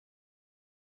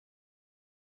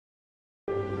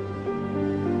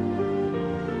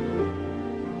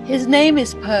His name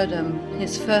is Purdom,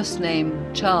 his first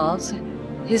name Charles,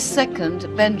 his second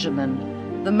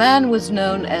Benjamin. The man was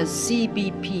known as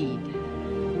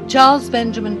CBP. Charles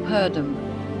Benjamin Purdom,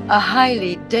 a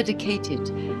highly dedicated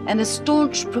and a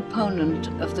staunch proponent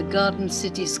of the Garden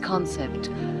City's concept,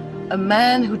 a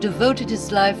man who devoted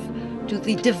his life to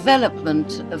the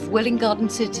development of Welwyn Garden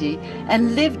City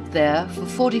and lived there for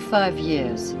 45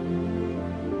 years.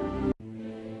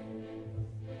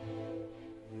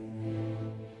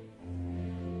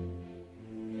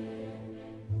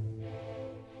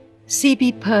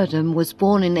 C.B. Purdom was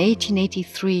born in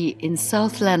 1883 in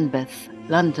South Lambeth,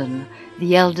 London,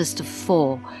 the eldest of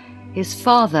four. His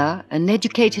father, an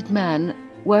educated man,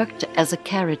 worked as a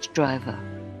carriage driver.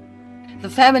 The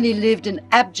family lived in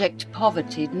abject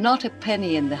poverty, not a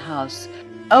penny in the house,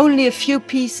 only a few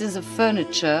pieces of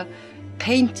furniture,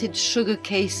 painted sugar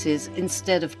cases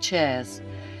instead of chairs.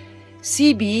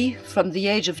 C.B., from the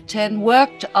age of 10,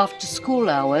 worked after school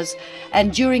hours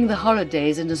and during the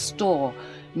holidays in a store.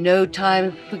 No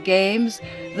time for games.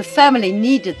 The family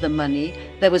needed the money.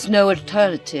 There was no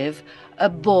alternative. A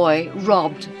boy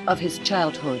robbed of his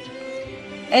childhood.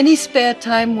 Any spare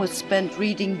time was spent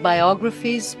reading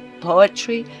biographies,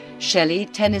 poetry, Shelley,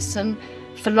 Tennyson,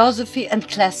 philosophy and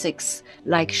classics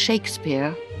like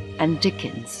Shakespeare and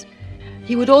Dickens.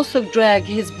 He would also drag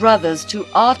his brothers to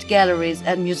art galleries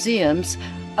and museums.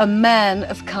 A man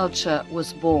of culture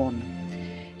was born.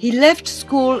 He left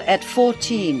school at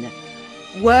 14,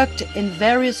 worked in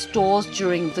various stores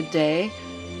during the day,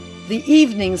 the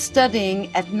evening studying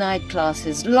at night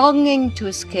classes, longing to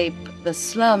escape the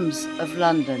slums of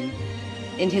London.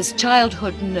 In his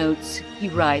childhood notes, he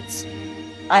writes,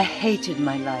 "I hated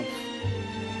my life."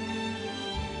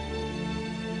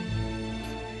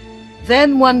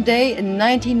 Then one day in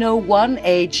 1901,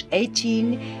 age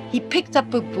 18, he picked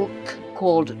up a book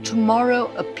called Tomorrow,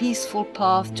 A Peaceful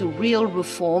Path to Real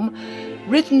Reform,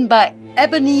 written by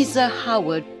Ebenezer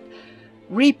Howard,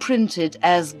 reprinted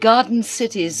as Garden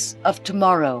Cities of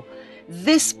Tomorrow.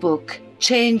 This book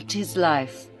changed his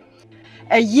life.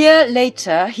 A year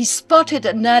later, he spotted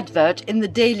an advert in the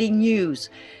Daily News.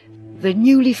 The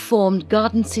newly formed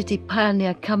Garden City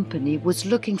Pioneer Company was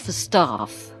looking for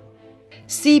staff.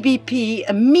 CBP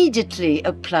immediately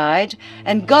applied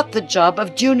and got the job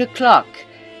of junior clerk.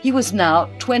 He was now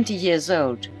 20 years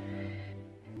old.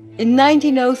 In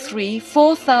 1903,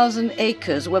 4,000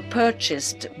 acres were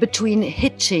purchased between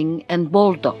Hitching and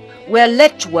Baldock, where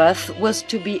Letchworth was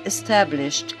to be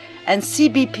established, and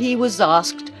CBP was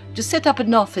asked to set up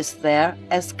an office there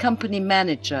as company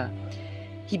manager.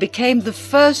 He became the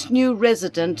first new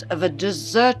resident of a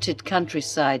deserted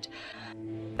countryside,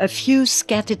 a few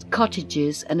scattered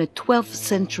cottages and a 12th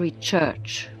century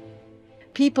church.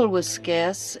 People were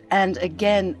scarce, and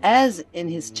again, as in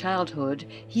his childhood,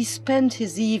 he spent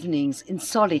his evenings in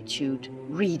solitude,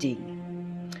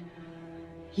 reading.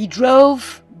 He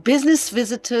drove business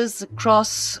visitors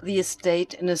across the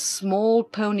estate in a small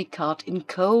pony cart in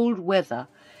cold weather.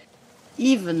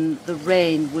 Even the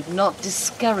rain would not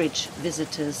discourage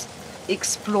visitors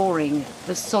exploring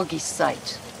the soggy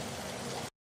site.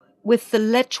 With the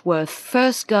Letchworth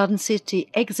First Garden City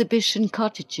exhibition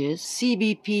cottages,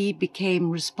 CBP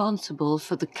became responsible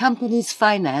for the company's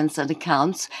finance and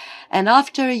accounts, and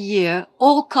after a year,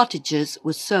 all cottages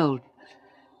were sold.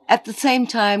 At the same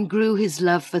time grew his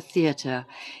love for theatre.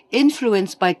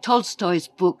 Influenced by Tolstoy's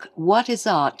book What is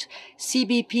Art,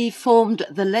 CBP formed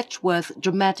the Letchworth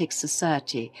Dramatic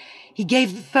Society. He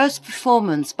gave the first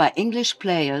performance by English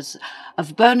players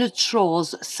of Bernard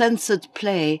Shaw's censored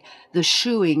play The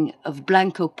Shoeing of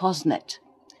Blanco Posnet.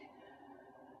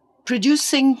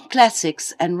 Producing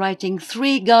classics and writing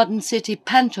 3 Garden City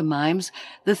pantomimes,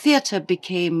 the theatre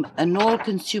became an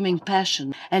all-consuming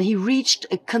passion, and he reached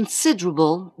a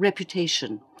considerable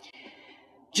reputation.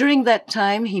 During that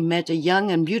time, he met a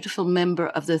young and beautiful member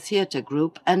of the theatre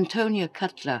group, Antonia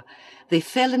Cutler. They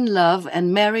fell in love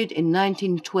and married in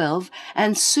 1912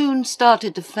 and soon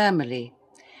started a family.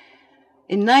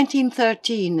 In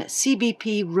 1913,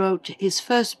 CBP wrote his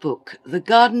first book, The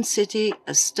Garden City,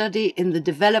 A Study in the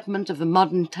Development of a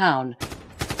Modern Town.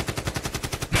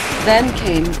 Then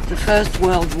came the First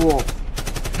World War.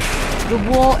 The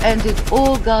war ended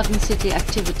all Garden City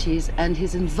activities and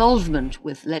his involvement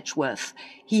with Letchworth.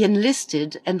 He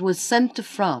enlisted and was sent to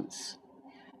France.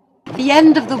 The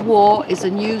end of the war is a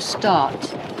new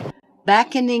start.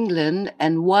 Back in England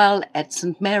and while at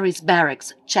St. Mary's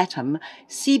Barracks, Chatham,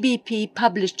 CBP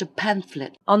published a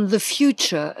pamphlet on the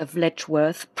future of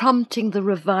Letchworth, prompting the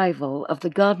revival of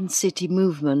the Garden City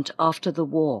movement after the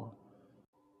war.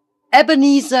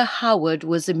 Ebenezer Howard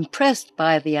was impressed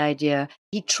by the idea.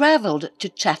 He travelled to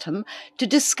Chatham to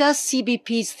discuss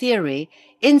CBP's theory,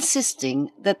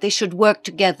 insisting that they should work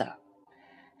together.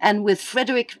 And with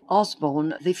Frederick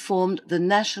Osborne, they formed the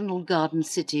National Garden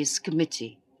Cities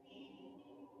Committee.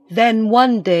 Then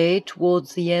one day,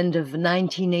 towards the end of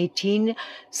 1918,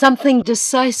 something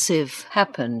decisive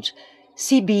happened.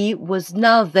 CB was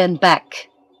now then back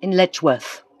in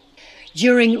Letchworth.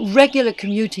 During regular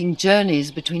commuting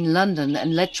journeys between London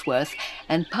and Letchworth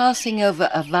and passing over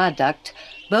a viaduct,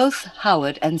 both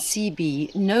Howard and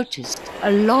CB noticed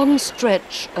a long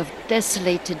stretch of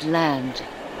desolated land.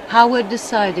 Howard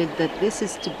decided that this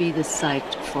is to be the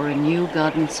site for a new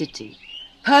garden city.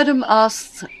 Purdom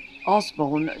asked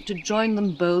Osborne to join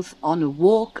them both on a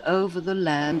walk over the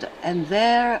land, and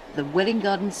there the Welwyn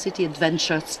Garden City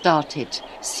adventure started.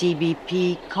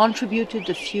 CBP contributed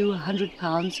a few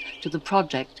 £100 to the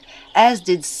project, as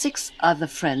did 6 other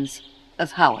friends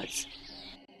of Howard's.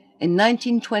 In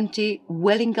 1920,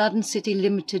 Welwyn Garden City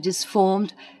Limited is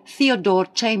formed, Theodore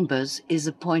Chambers is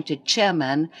appointed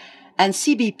chairman, and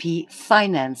CBP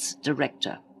finance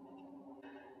director.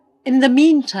 In the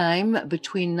meantime,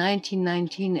 between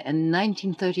 1919 and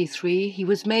 1933, he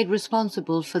was made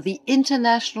responsible for the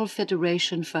International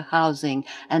Federation for Housing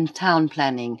and Town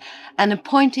Planning and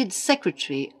appointed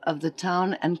secretary of the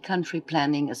Town and Country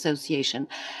Planning Association,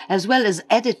 as well as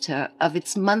editor of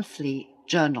its monthly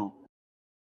journal.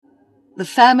 The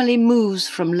family moves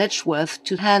from Letchworth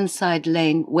to Handside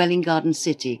Lane, Welwyn Garden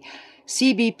City.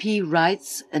 CBP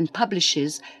writes and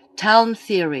publishes Town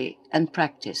Theory and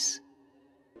Practice.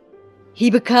 He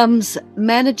becomes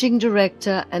Managing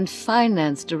Director and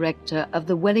Finance Director of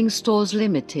the Welwyn Stores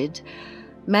Limited,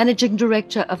 Managing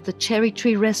Director of the Cherry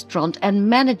Tree Restaurant, and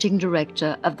Managing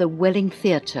Director of the Welwyn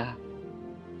Theatre.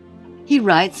 He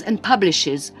writes and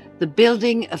publishes The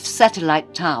Building of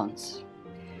Satellite Towns.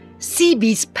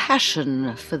 CB's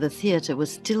passion for the theatre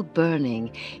was still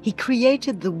burning. He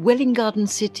created the Welwyn Garden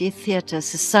City Theatre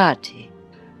Society.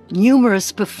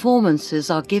 Numerous performances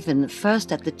are given,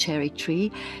 first at the Cherry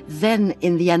Tree, then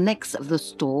in the annex of the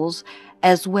stores,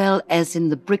 as well as in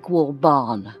the brick wall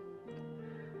barn.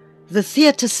 The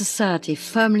Theatre Society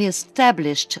firmly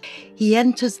established, he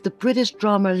enters the British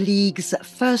Drama League's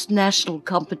first national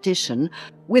competition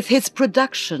with his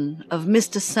production of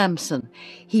Mr. Sampson.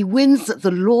 He wins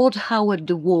the Lord Howard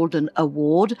de Walden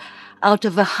Award out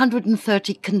of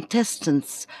 130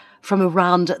 contestants from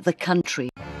around the country.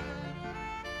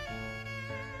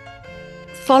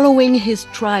 Following his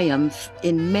triumph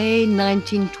in May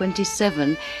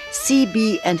 1927,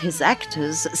 CB and his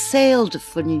actors sailed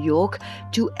for New York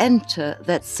to enter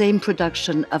that same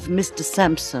production of Mr.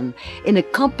 Sampson in a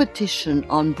competition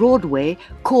on Broadway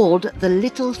called the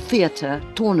Little Theatre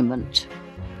Tournament.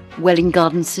 Welwyn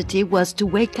Garden City was to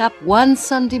wake up one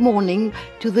Sunday morning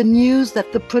to the news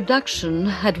that the production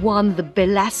had won the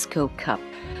Belasco Cup,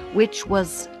 which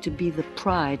was to be the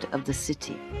pride of the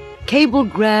city.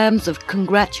 Cablegrams of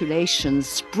congratulations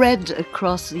spread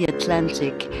across the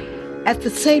Atlantic. At the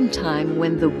same time,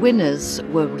 when the winners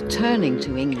were returning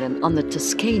to England on the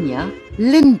Tuscania,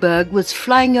 Lindbergh was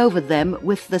flying over them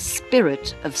with the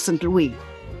Spirit of St. Louis.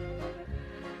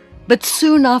 But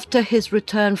soon after his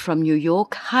return from New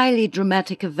York, highly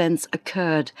dramatic events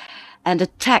occurred, and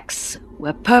attacks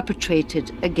were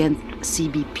perpetrated against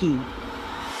CBP.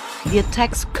 The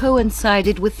attacks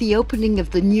coincided with the opening of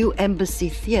the new Embassy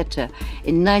Theatre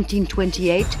in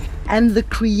 1928 and the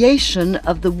creation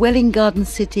of the Welwyn Garden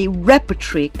City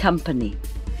Repertory Company.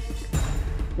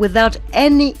 Without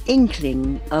any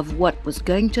inkling of what was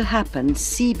going to happen,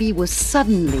 CB was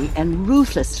suddenly and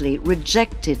ruthlessly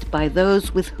rejected by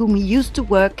those with whom he used to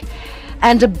work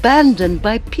and abandoned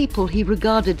by people he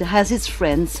regarded as his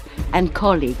friends and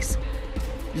colleagues.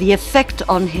 The effect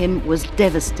on him was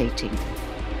devastating.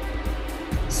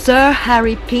 Sir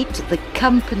Harry Peat, the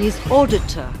company's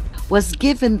auditor, was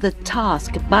given the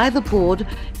task by the board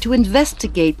to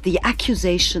investigate the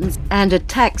accusations and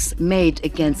attacks made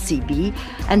against CB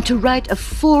and to write a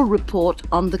full report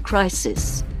on the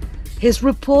crisis. His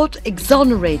report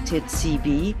exonerated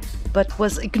CB, but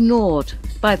was ignored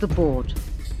by the board.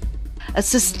 A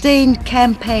sustained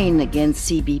campaign against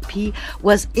CBP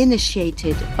was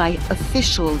initiated by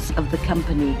officials of the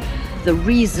company. The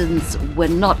reasons were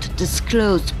not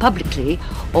disclosed publicly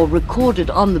or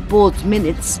recorded on the board's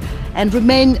minutes and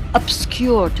remain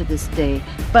obscure to this day.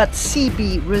 But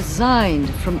CB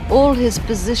resigned from all his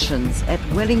positions at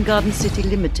Welwyn Garden City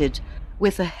Limited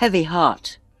with a heavy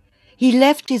heart. He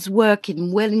left his work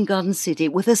in Welwyn Garden City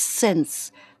with a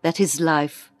sense that his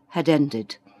life had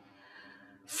ended.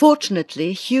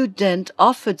 Fortunately, Hugh Dent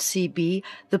offered CB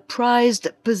the prized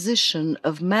position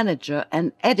of manager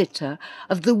and editor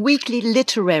of the weekly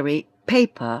literary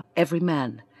paper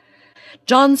Everyman.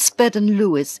 John Spedden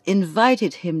Lewis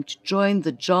invited him to join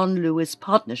the John Lewis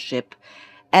Partnership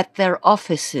at their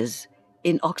offices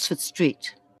in Oxford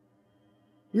Street.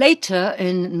 Later,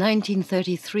 in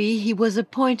 1933, he was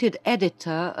appointed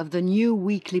editor of the new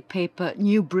weekly paper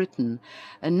New Britain,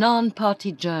 a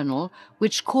non-party journal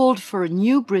which called for a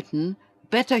new Britain,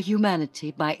 better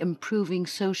humanity by improving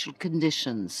social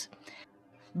conditions.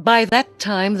 By that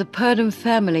time, the Purdom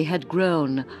family had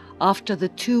grown. After the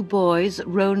two boys,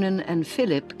 Ronan and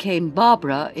Philip, came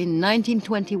Barbara in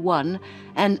 1921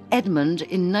 and Edmund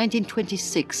in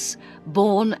 1926,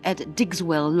 born at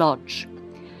Digswell Lodge.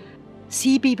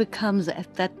 CB becomes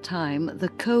at that time the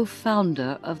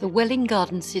co-founder of the Welwyn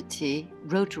Garden City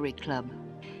Rotary Club.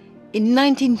 In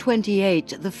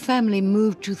 1928, the family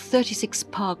moved to 36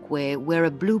 Parkway, where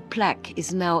a blue plaque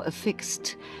is now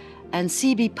affixed, and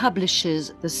CB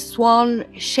publishes the Swan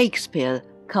Shakespeare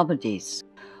comedies.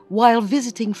 While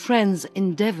visiting friends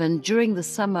in Devon during the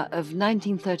summer of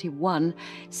 1931,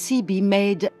 CB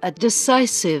made a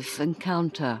decisive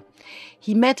encounter.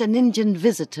 He met an Indian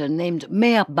visitor named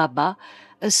Meher Baba,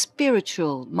 a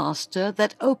spiritual master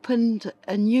that opened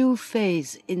a new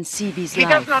phase in CB's life. He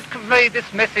does not convey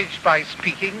this message by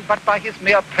speaking, but by his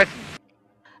mere presence.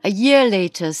 A year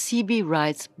later, CB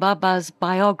writes Baba's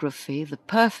biography, The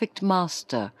Perfect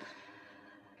Master.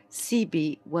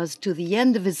 CB was to the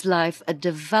end of his life a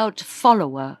devout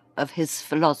follower of his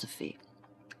philosophy.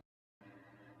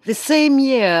 The same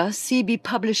year, CB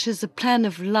publishes A Plan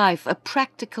of Life, a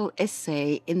practical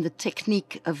essay in the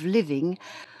technique of living,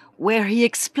 where he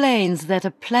explains that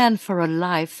a plan for a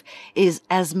life is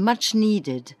as much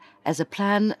needed as a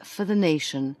plan for the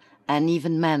nation and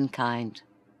even mankind.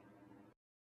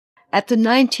 At the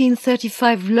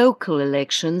 1935 local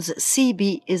elections,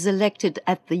 CB is elected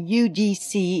at the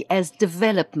UDC as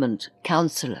Development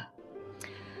Councillor.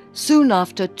 Soon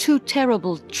after, two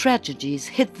terrible tragedies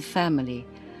hit the family.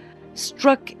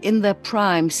 Struck in their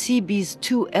prime, CB's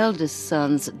two eldest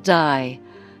sons die.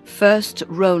 First,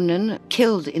 Ronan,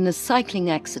 killed in a cycling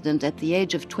accident at the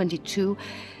age of 22.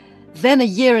 Then, a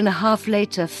year and a half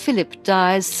later, Philip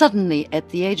dies suddenly at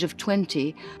the age of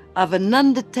 20 of an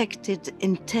undetected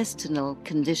intestinal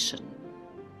condition.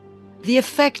 The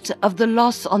effect of the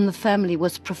loss on the family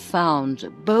was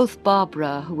profound. Both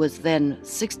Barbara, who was then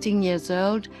 16 years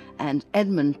old, and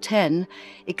Edmund, 10,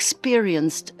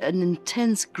 experienced an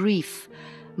intense grief,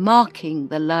 marking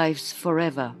their lives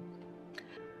forever.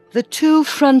 The two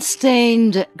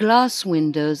front-stained glass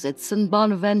windows at St.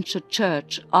 Bonaventure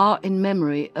Church are in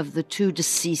memory of the two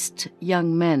deceased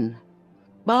young men.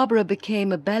 Barbara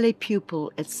became a ballet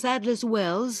pupil at Sadler's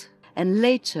Wells and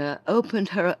later opened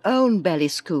her own ballet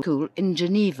school in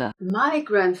Geneva. My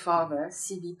grandfather,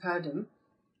 C.B. Purdom,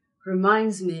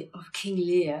 reminds me of King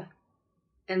Lear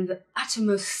and the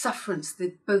uttermost sufferance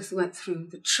they both went through,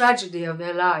 the tragedy of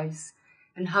their lives,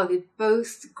 and how they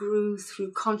both grew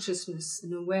through consciousness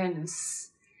and awareness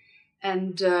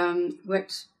and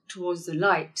went towards the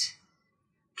light.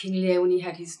 King Lear, when he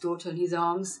had his daughter in his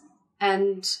arms,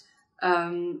 and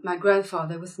my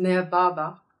grandfather with Meher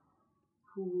Baba,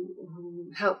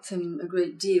 who helped him a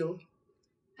great deal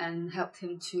and helped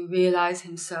him to realize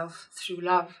himself through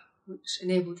love, which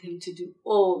enabled him to do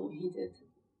all he did.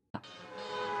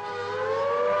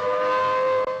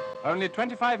 Only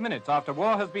 25 minutes after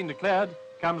war has been declared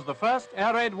comes the first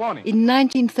air raid warning. In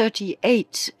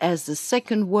 1938, as the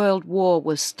Second World War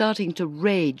was starting to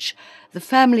rage, the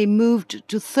family moved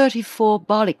to 34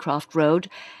 Barleycraft Road,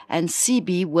 and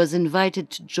CB was invited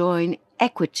to join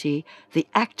Equity, the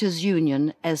Actors'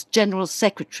 Union, as General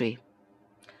Secretary.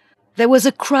 There was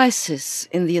a crisis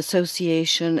in the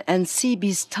association, and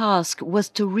CB's task was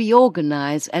to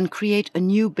reorganize and create a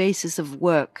new basis of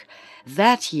work.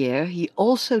 That year, he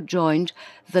also joined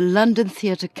the London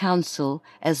Theatre Council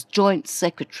as Joint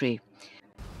Secretary.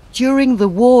 During the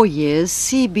war years,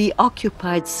 CB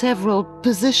occupied several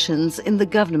positions in the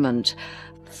government.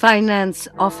 Finance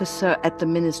officer at the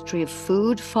Ministry of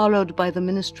Food, followed by the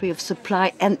Ministry of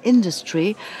Supply and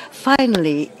Industry.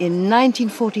 Finally, in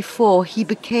 1944, he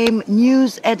became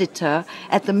news editor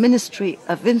at the Ministry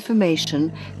of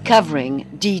Information, covering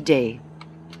D-Day.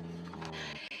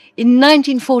 In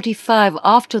 1945,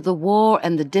 after the war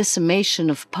and the decimation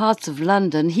of parts of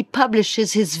London, he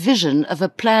publishes his vision of a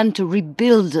plan to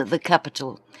rebuild the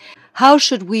capital. How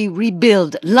should we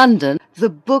rebuild London? The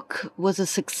book was a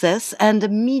success and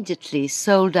immediately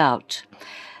sold out.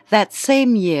 That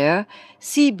same year,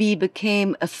 C.B.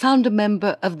 became a founder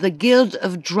member of the Guild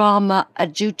of Drama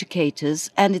Adjudicators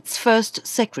and its first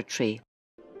secretary.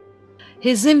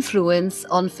 His influence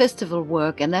on festival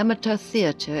work and amateur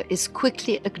theatre is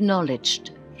quickly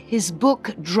acknowledged. His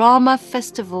book, Drama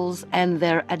Festivals and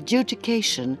Their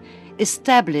Adjudication,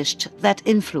 established that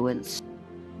influence.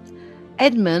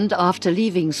 Edmund, after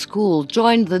leaving school,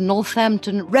 joined the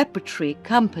Northampton Repertory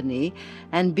Company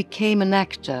and became an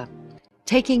actor,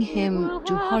 taking him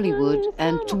to Hollywood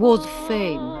and towards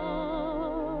fame.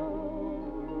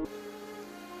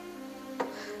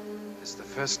 It's the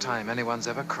first time anyone's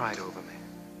ever cried over me.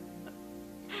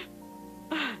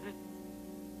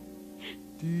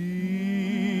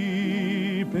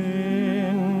 Deep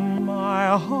in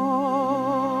my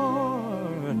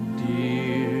heart,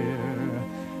 dear,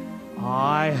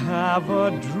 I have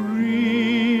a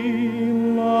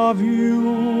dream of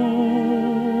you.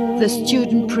 The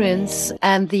Student Prince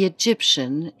and the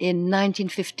Egyptian in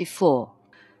 1954.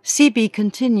 C.B.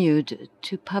 continued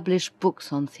to publish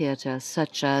books on theatre,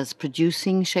 such as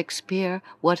Producing Shakespeare,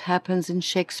 What Happens in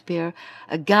Shakespeare,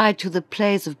 A Guide to the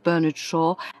Plays of Bernard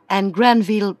Shaw, and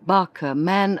Granville Barker,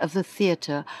 Man of the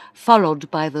Theatre, followed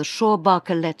by the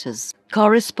Shaw-Barker Letters,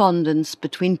 correspondence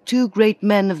between two great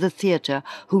men of the theatre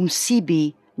whom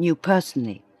C.B. knew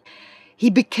personally. He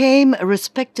became a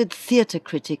respected theatre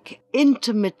critic,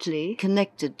 intimately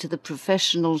connected to the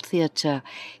professional theatre.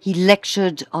 He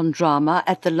lectured on drama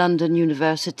at the London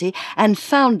University and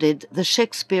founded the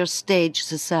Shakespeare Stage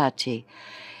Society.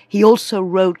 He also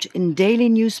wrote in daily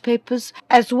newspapers,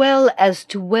 as well as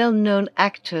to well-known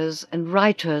actors and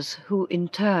writers who in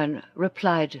turn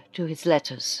replied to his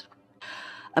letters.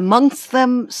 Amongst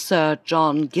them Sir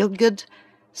John Gielgud,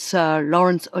 Sir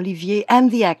Laurence Olivier, and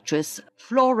the actress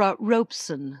Flora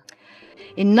Robeson.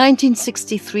 In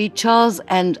 1963, Charles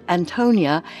and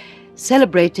Antonia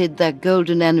celebrated their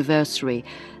golden anniversary.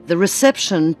 The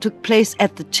reception took place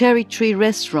at the Cherry Tree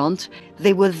restaurant.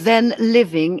 They were then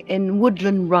living in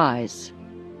Woodland Rise.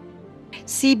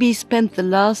 C.B. spent the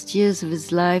last years of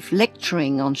his life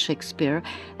lecturing on Shakespeare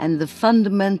and the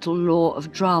fundamental law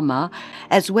of drama,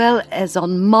 as well as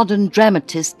on modern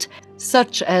dramatists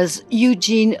such as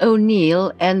Eugene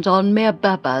O'Neill and on Meher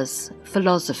Baba's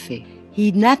philosophy.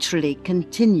 He naturally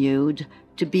continued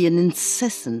to be an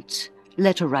incessant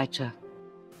letter writer.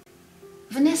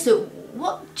 Vanessa,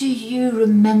 what do you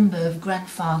remember of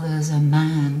grandfather as a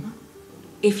man?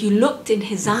 If you looked in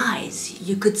his eyes,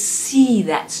 you could see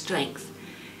that strength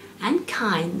and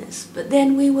kindness, but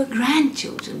then we were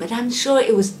grandchildren, but I'm sure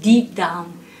it was deep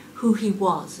down who he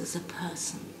was as a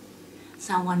person.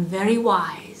 Someone very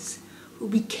wise, who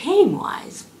became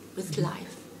wise with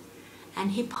life,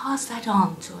 and he passed that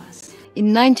on to us.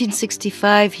 In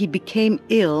 1965, he became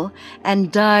ill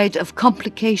and died of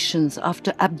complications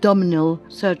after abdominal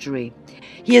surgery.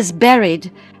 He is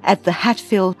buried at the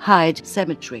Hatfield Hyde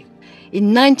Cemetery.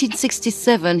 In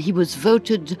 1967, he was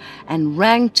voted and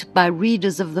ranked by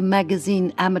readers of the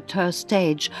magazine Amateur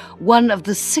Stage one of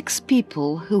the 6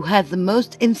 people who had the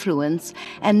most influence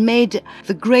and made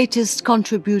the greatest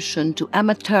contribution to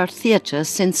amateur theatre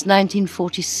since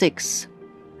 1946.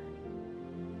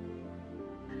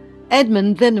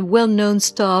 Edmund, then a well-known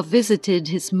star, visited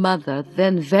his mother,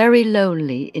 then very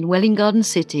lonely, in Welwyn Garden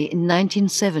City in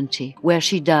 1970, where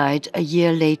she died a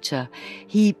year later.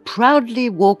 He proudly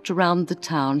walked around the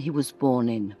town he was born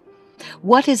in.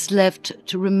 What is left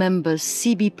to remember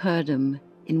C.B. Purdom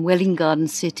in Welwyn Garden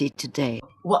City today?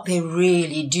 What they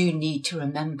really do need to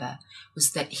remember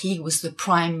was that he was the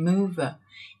prime mover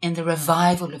in the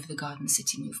revival of the Garden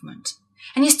City movement.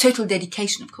 And his total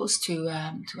dedication, of course, to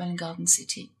Welwyn Garden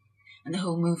City and the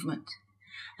whole movement.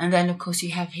 And then, of course,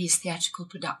 you have his theatrical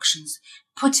productions,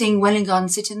 putting Welwyn Garden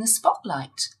City in the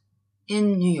spotlight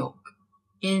in New York,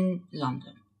 in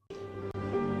London.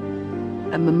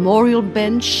 A memorial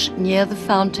bench near the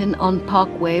fountain on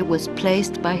Parkway was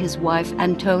placed by his wife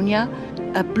Antonia,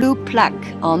 a blue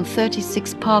plaque on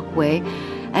 36 Parkway,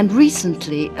 and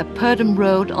recently a Purdom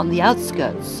Road on the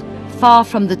outskirts, far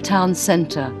from the town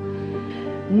centre.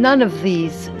 None of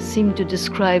these seem to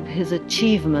describe his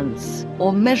achievements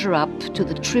or measure up to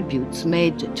the tributes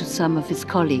made to some of his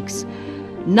colleagues,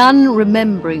 none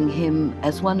remembering him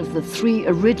as one of the 3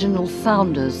 original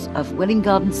founders of Welwyn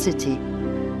Garden City